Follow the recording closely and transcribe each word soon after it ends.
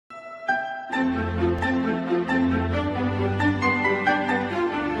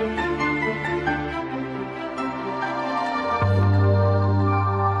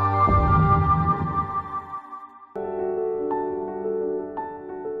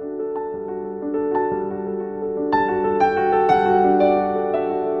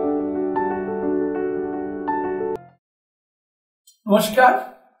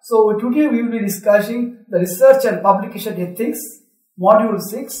Namaskar. So today we will be discussing the research and publication ethics, Module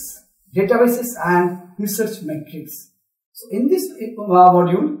 6, databases and research metrics. So in this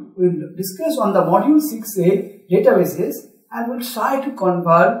module, we will discuss on the Module 6a databases and we will try to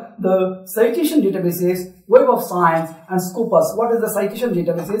convert the citation databases, Web of Science and Scopus. What is the citation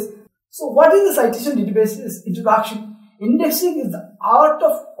databases? So what is the citation databases introduction? Indexing is the art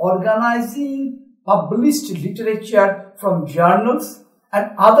of organizing published literature from journals and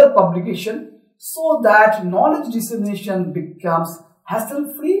other publications so that knowledge dissemination becomes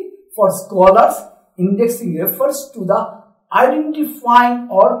hassle-free for scholars. Indexing refers to the identifying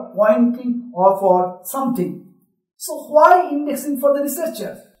or pointing or for something. So why indexing for the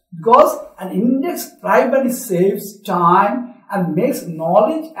researcher? Because an index primarily saves time and makes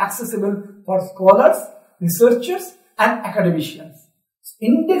knowledge accessible for scholars, researchers and academicians.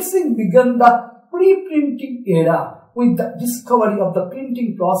 Indexing began the pre-printing era with the discovery of the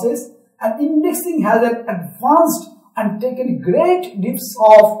printing process, and indexing has advanced and taken great leaps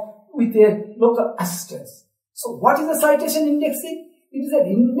off with a local assistance. So what is the citation indexing? It is an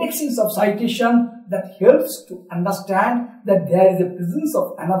indexing of citation that helps to understand that there is a presence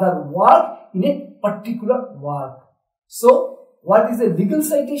of another work in a particular work. So what is a legal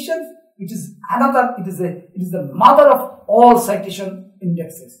citation? It is the mother of all citation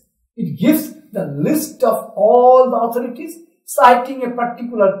indexes. It gives the list of all the authorities citing a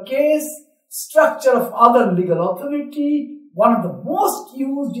particular case, structure of other legal authority, one of the most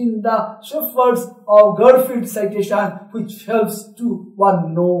used in the Shepherd's or Garfield citation, which helps to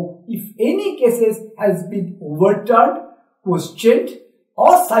one know if any cases has been overturned, questioned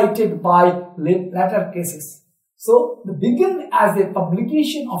or cited by later cases. So, they begin as a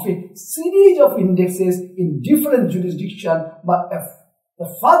publication of a series of indexes in different jurisdictions by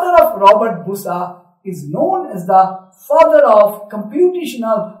the father of Robert Busa is known as the father of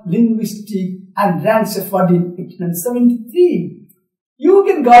computational linguistics and ran Shepherd in 1873.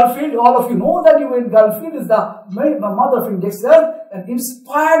 Eugen Garfield, all of you know that Eugen Garfield is the mother of indexer and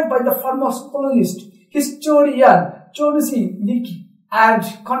inspired by the pharmacologist, historian Chonsi Leakey,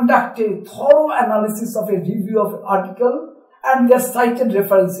 and conducted a thorough analysis of a review of an article and their cited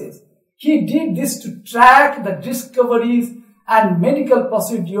references. He did this to track the discoveries and medical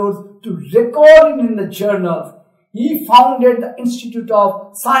procedures to record in the journals. He founded the Institute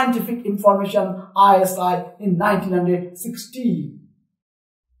of Scientific Information ISI in 1960.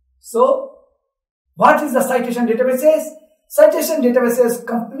 So, what is the citation databases? Citation databases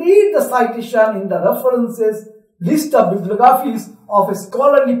complete the citation in the references list of bibliographies of a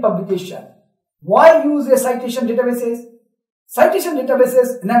scholarly publication. Why use a citation databases? Citation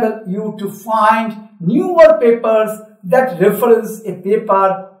databases enable you to find newer papers that reference a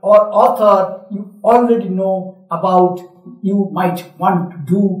paper or author you already know about, you might want to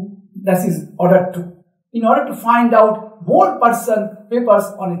do. This is in order to find out more papers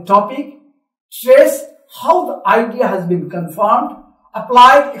on a topic, trace how the idea has been confirmed,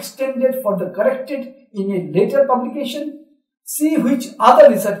 applied, extended, further corrected in a later publication, see which other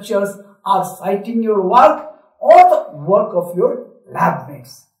researchers are citing your work or the work of your lab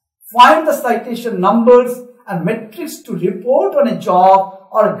mates. Find the citation numbers and metrics to report on a job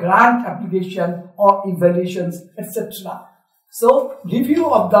or grant application or evaluations, etc. So, review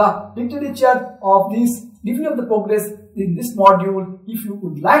of the literature of this, review of the progress in this module. If you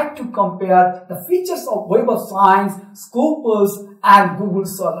would like to compare the features of Web of Science, Scopus and Google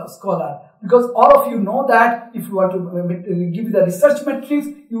Scholar, because all of you know that if you want to give the research metrics,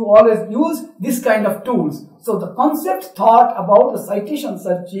 you always use this kind of tools. So, the concept taught about the citation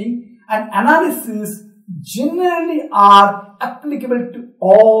searching and analysis generally are applicable to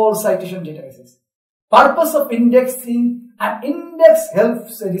all citation databases. Purpose of indexing: an index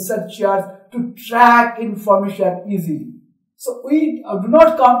helps researchers to track information easily. So we do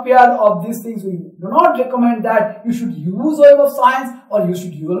not compare of these things. We do not recommend that you should use Web of Science or you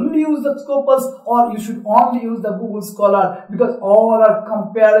should only use the Scopus or you should only use the Google Scholar, because all are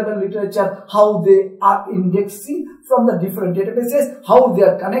comparable literature, how they are indexing from the different databases, how they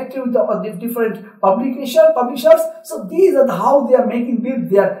are connected with the different publishers. So these are how they are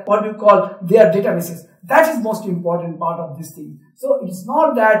build their their databases. That is most important part of this thing. So it's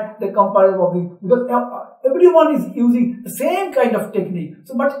not that the comparable of the, because everyone is using the same kind of technique.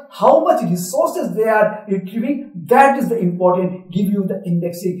 So, but how much resources they are retrieving, that is the important, give you the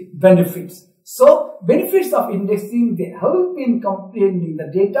indexing benefits. So, benefits of indexing, they help in comprehending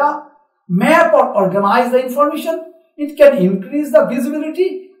the data, map or organize the information. It can increase the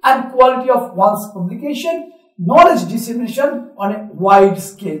visibility and quality of one's publication, knowledge dissemination on a wide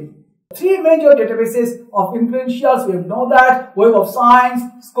scale. Three major databases of influentials, we know that, Web of Science,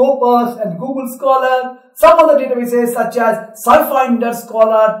 Scopus and Google Scholar. Some other databases such as SciFinder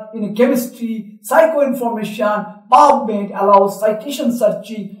Scholar in chemistry, psychoinformation, PubMed allows citation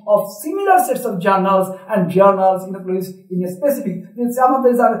searching of similar sets of journals and journals in a place in a specific. Some of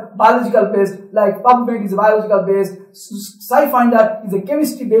these are biological based, like PubMed is biological based, SciFinder is a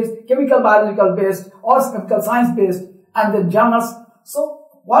chemistry based, chemical biological based or chemical science based, and then journals. So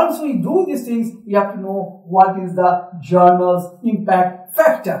once we do these things, we have to know what is the journal's impact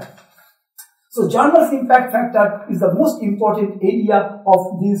factor. So journal's impact factor is the most important area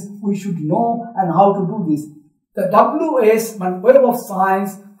of this we should know and how to do this. The WS, Web of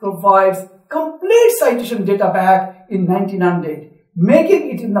Science, provides complete citation data back in 1900,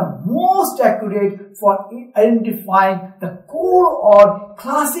 making it the most accurate for identifying the core or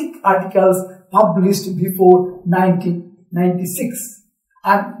classic articles published before 1996.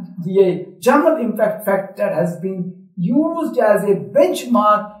 And the journal impact factor has been used as a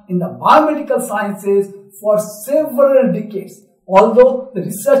benchmark in the biomedical sciences for several decades. Although the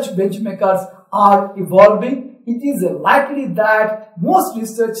research benchmarks are evolving, it is likely that most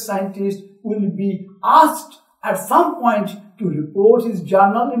research scientists will be asked at some point to report his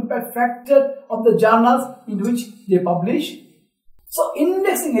journal impact factor of the journals in which they publish. So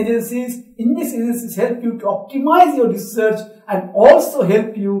indexing agencies help you to optimize your research and also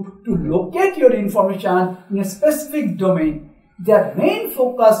help you to locate your information in a specific domain. Their main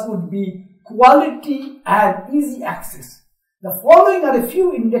focus would be quality and easy access. The following are a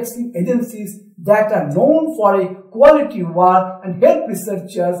few indexing agencies that are known for a quality work and help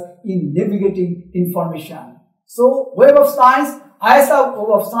researchers in navigating information. So, Web of Science, ISA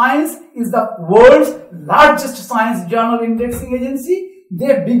Web of Science is the world's largest science journal indexing agency.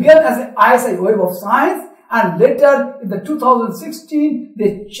 They began as an ISI Web of Science, and later in the 2016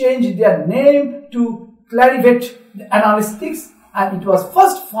 they changed their name to Clarivate Analytics, and it was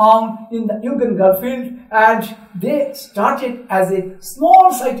first found in the Eugen Garfield, and they started as a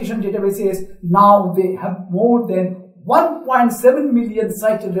small citation databases. Now they have more than 1.7 million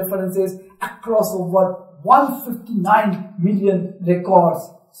cited references across over 159 million records.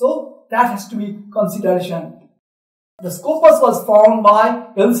 So that has to be consideration. The Scopus was found by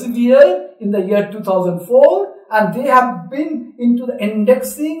Elsevier in the year 2004, and they have been into the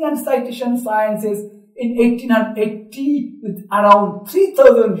indexing and citation sciences in 1880 with around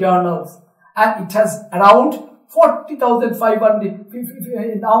 3,000 journals, and it has around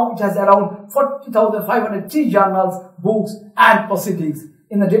 40,500, now it has around 40,503 journals, books and proceedings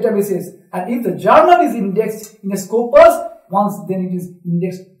in the databases. And if the journal is indexed in a Scopus, once then it is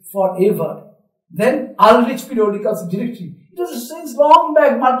indexed forever. Then Ulrich Periodicals Directory. It was since long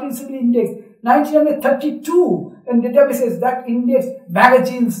back multi-disciplinary index, 1932, and databases that index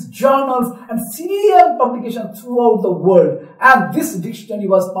magazines, journals and serial publications throughout the world. And this dictionary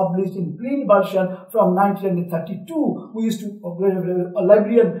was published in plain version from 1932. We used to,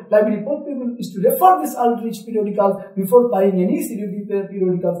 library people used to refer this Ulrich periodicals before buying any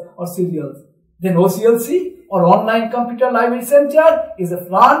periodicals or serials. Then OCLC, or Online Computer Library Center, is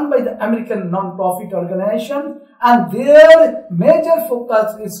run by the American non-profit organization, and their major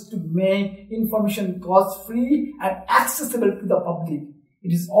focus is to make information cost-free and accessible to the public.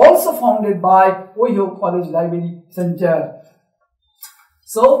 It is also founded by Ohio College Library Center.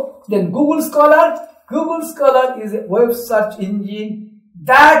 So, then Google Scholar. Google Scholar is a web search engine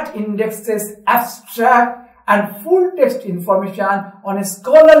that indexes abstract and full text information on a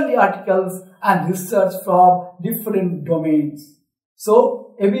scholarly articles and research from different domains.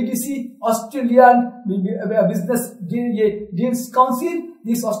 So, ABDC, Australian Business Deans Council.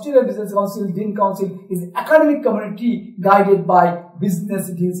 This Australian Business Council, Dean Council, is an academic community guided by business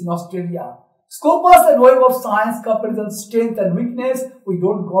deans in Australia. Scopus and Web of Science comparison strength and weakness, we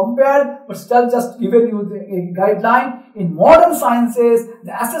don't compare, but still just given you a guideline. In modern sciences,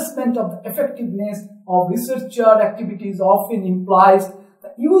 the assessment of the effectiveness of researcher activities often implies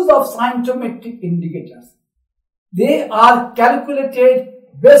the use of scientometric indicators. They are calculated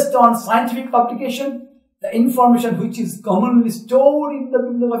based on scientific publication, the information which is commonly stored in the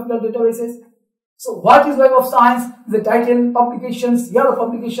bibliographical databases. So what is Web of Science? The title, publications, year of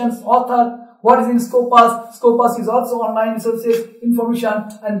publications, author, what is in Scopus. Scopus is also online resources, information,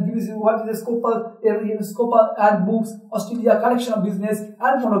 and gives you what is the Scopus and books, Australia collection of business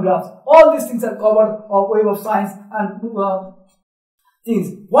and monographs. All these things are covered of Web of Science and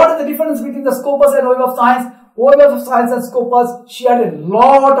things. What is the difference between the Scopus and Web of Science? Web of Science and Scopus share a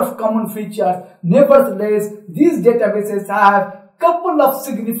lot of common features. Nevertheless, these databases have couple of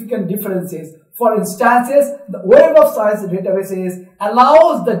significant differences. For instances, the Web of Science databases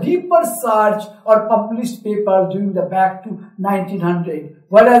allows the deeper search or published papers during the back to 1900,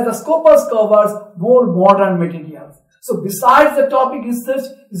 whereas the Scopus covers more modern materials. So besides the topic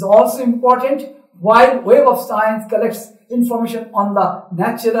research is also important, while Web of Science collects information on the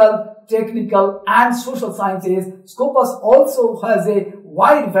natural, technical and social sciences, Scopus also has a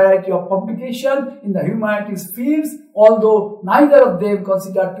wide variety of publication in the humanities fields, although neither of them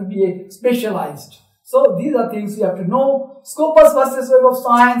considered to be a specialized. So these are things you have to know. Scopus versus Web of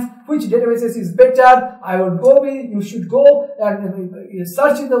Science, which databases is better? I would go with, you should go and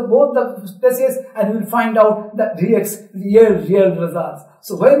search in both the places and you will find out the real results.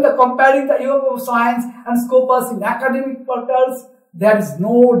 So when comparing the Web of Science and Scopus in academic portals, there is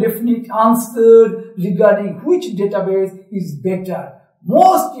no definite answer regarding which database is better.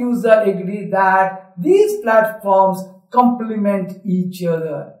 Most users agree that these platforms complement each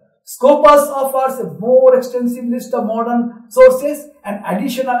other. Scopus offers a more extensive list of modern sources. An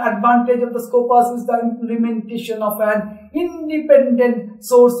additional advantage of the Scopus is the implementation of an independent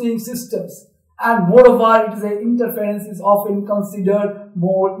sourcing systems. And moreover, its interference is often considered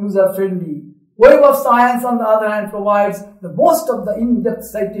more user-friendly. Web of Science, on the other hand, provides the most of the in-depth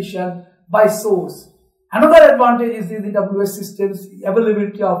citation by source. Another advantage is the WS system's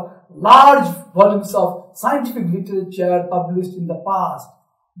availability of large volumes of scientific literature published in the past.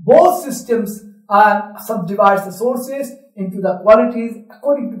 Both systems subdivide the sources into the qualities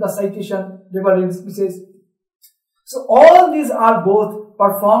according to the citation references. So all these are both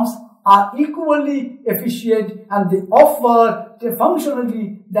platforms are equally efficient and they offer a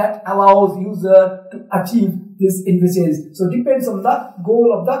functionality that allows user to achieve this efficiency. So depends on the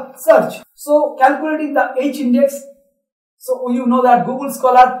goal of the search. So calculating the H-index. So you know that Google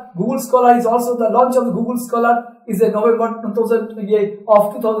Scholar is also the launch of the Google Scholar is in November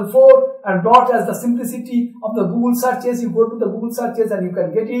 2004 and brought as the simplicity of the Google searches. You go to the Google searches and you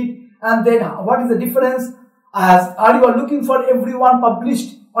can get it. And then what is the difference? As are you are looking for everyone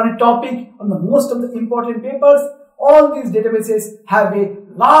published on a topic on the most of the important papers, all these databases have a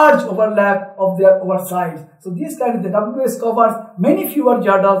large overlap of their oversight. So this kind of the WS covers many fewer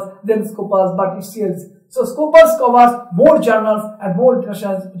journals than Scopus, but it still. So Scopus covers more journals and more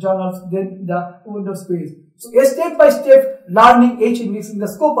international journals than the Windows space. So a step-by-step learning H-index in the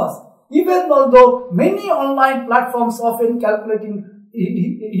Scopus. Even although many online platforms often calculating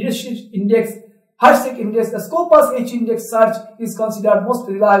H index, the Scopus H-index search is considered most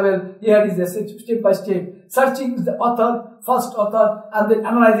reliable. Here is a step-by-step. Searching the author, first author, and then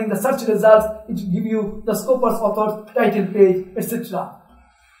analyzing the search results. It will give you the Scopus author, title page, etc.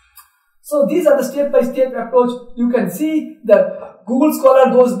 So these are the step-by-step approach. You can see the Google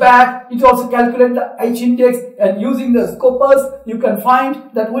Scholar goes back. It also calculates the H-index, and using the Scopus, you can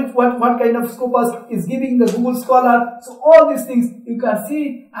find that what kind of Scopus is giving the Google Scholar. So all these things you can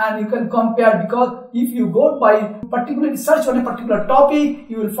see and you can compare, because if you go by particularly search on a particular topic,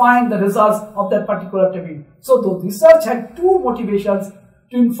 you will find the results of that particular topic. So the research had two motivations: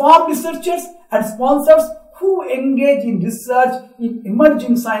 to inform researchers and sponsors who engage in research in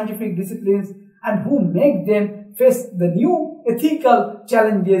emerging scientific disciplines and who make them face the new ethical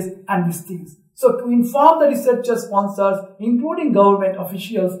challenges and these things. So to inform the researcher sponsors, including government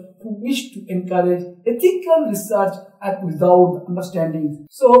officials who wish to encourage ethical research without understanding.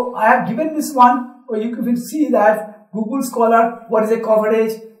 So I have given this one, or you can see that Google Scholar, what is a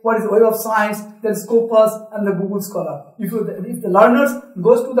coverage, what is the Web of Science, then Scopus and the Google Scholar. If the learners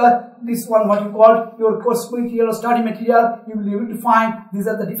goes to this one, what you call your course material or study material, you will be able to find these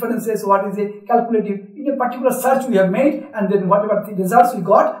are the differences, what is a calculative. In a particular search we have made, and then whatever the results we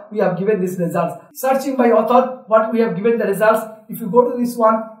got, we have given these results. Searching by author, what we have given the results. If you go to this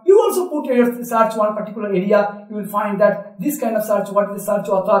one, you also put your search one particular area, you will find that this kind of search, what is the search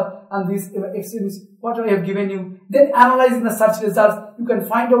author, and this experience, what I have given you. Then analyzing the search results, you can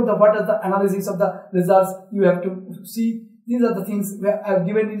find out what is the analysis of the results. You have to see. These are the things where I have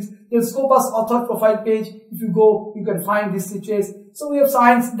given this. The Scopus author profile page, if you go, you can find this situation. So we have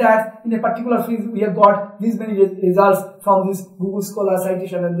science that in a particular field, we have got these many results from this Google Scholar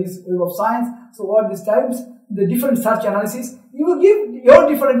citation and this Web of Science. So what these times, the different search analysis, you will give your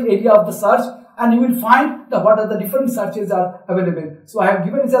different area of the search and you will find what are the different searches are available. So I have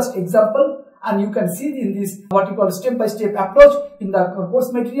given just example, and you can see in this what you call step-by-step approach in the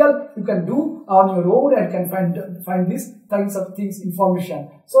course material. You can do on your own and can find these kinds of things, information.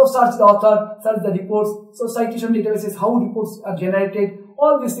 So search the author, search the reports. So citation databases, how reports are generated,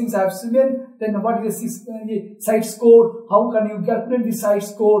 all these things I have seen. Then what is the site score, how can you calculate the site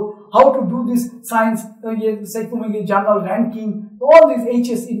score, how to do this science journal ranking, all these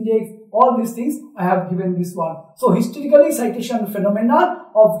HS index, all these things I have given this one. So historically citation phenomena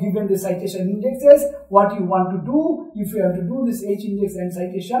of given the citation indexes, what you want to do, if you have to do this H index and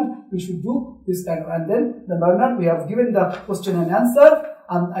citation, we should do this kind of, and then the learner, we have given the question and answer,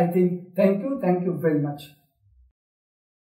 and I think thank you very much.